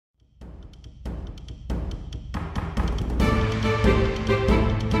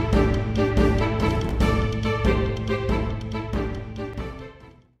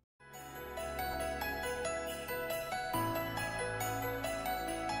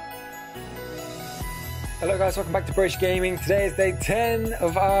Hello guys, welcome back to Braysh Gaming. Today is day 10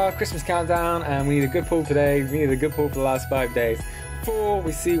 of our Christmas countdown and we need a good pull today. We need a good pull for the last 5 days. Before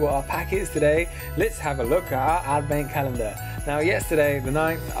we see what our pack is today, let's have a look at our advent calendar. Now yesterday, the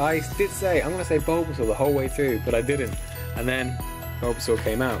 9th, I did say, I'm going to say Bulbasaur the whole way through, but I didn't. And then Bulbasaur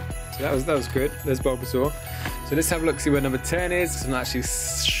came out. So that was good. There's Bulbasaur. So let's have a look, see where number 10 is. I've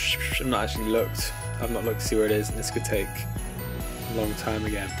not actually looked. I've not looked to see where it is, and this could take a long time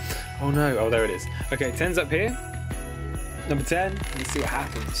again. Oh no, oh there it is. Okay, 10's up here. Number 10, let's see what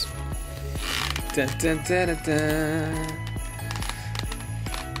happens. Dun, dun, dun, dun, dun.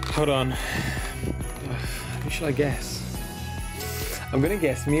 Hold on. Who should I guess? I'm gonna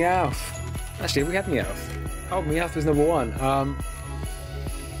guess Meowth. Actually, we had Meowth. Oh, Meowth was number 1.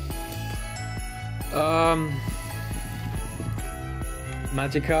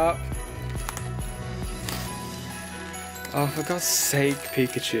 Magikarp. Oh, for God's sake,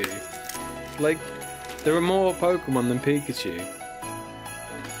 Pikachu. Like, there are more Pokemon than Pikachu.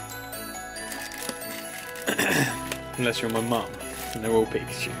 Unless you're my mum, and they're all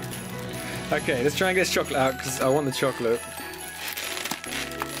Pikachu. Okay, let's try and get this chocolate out, because I want the chocolate.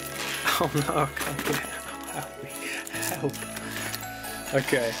 Oh no, I can't get it. Help me. Help.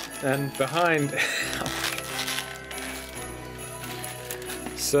 Okay, and behind...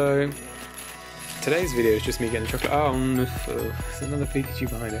 So... Today's video is just me getting chocolate. Oh no, there's another Pikachu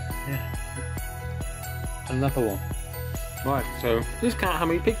behind it. Yeah. Another one. Right, so let's count how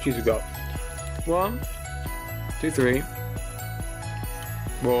many Pikachus we've got. 1, 2, 3,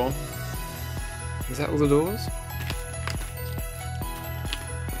 4. Is that all the doors?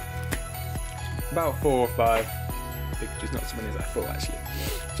 About 4 or 5 Pikachus, not as many as I thought actually.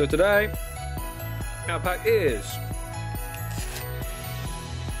 So today, our pack is...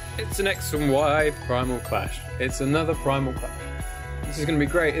 It's an X and Y Primal Clash. It's another Primal Clash. This is going to be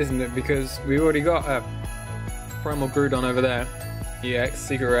great, isn't it? Because we already got a Primal Groudon over there. EX,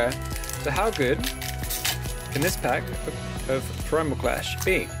 Secret Rare. So how good can this pack of Primal Clash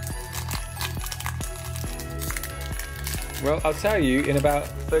be? Well, I'll tell you in about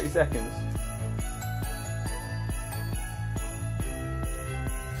 30 seconds.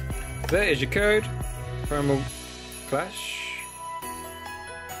 There is your code. Primal Clash.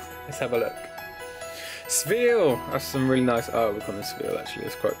 Let's have a look. Spheal! That's some really nice artwork on the Spheal actually,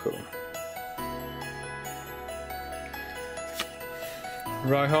 it's quite cool.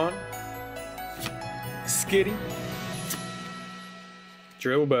 Rhyhorn. Skitty.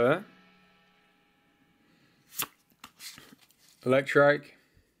 Drillbur. Electrike.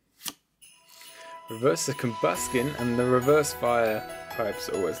 Reverse the Combuskin, and the reverse fire types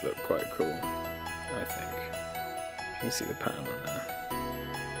always look quite cool, I think. You can see the pattern on there.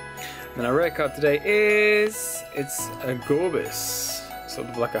 And our rare card today is, it's a Gorbis, sort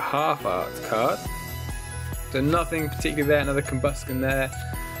of like a half art card. So nothing particularly there, another Combuskin there,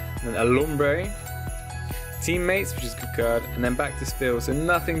 and then a Lumbre. Teammates, which is a good card, and then back to Spheal. So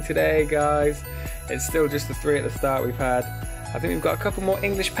nothing today, guys. It's still just the 3 at the start we've had. I think we've got a couple more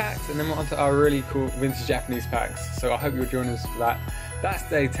English packs, and then we're on to our really cool vintage Japanese packs. So I hope you'll join us for that. That's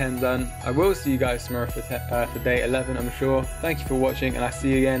day 10 done. I will see you guys tomorrow for day 11, I'm sure. Thank you for watching, and I'll see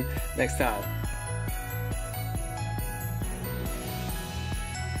you again next time.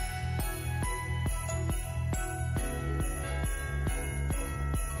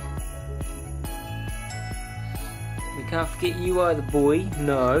 We can't forget you either, boy.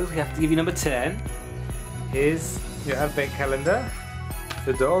 No, we have to give you number 10. Here's your advent calendar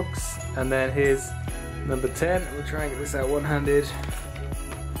for dogs, and then here's number 10. We'll try and get this out one-handed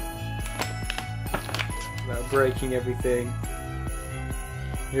without breaking everything.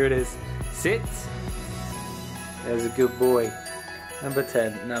 Here it is. Sit. There's a good boy. Number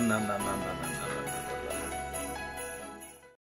 10. Num num num num num num.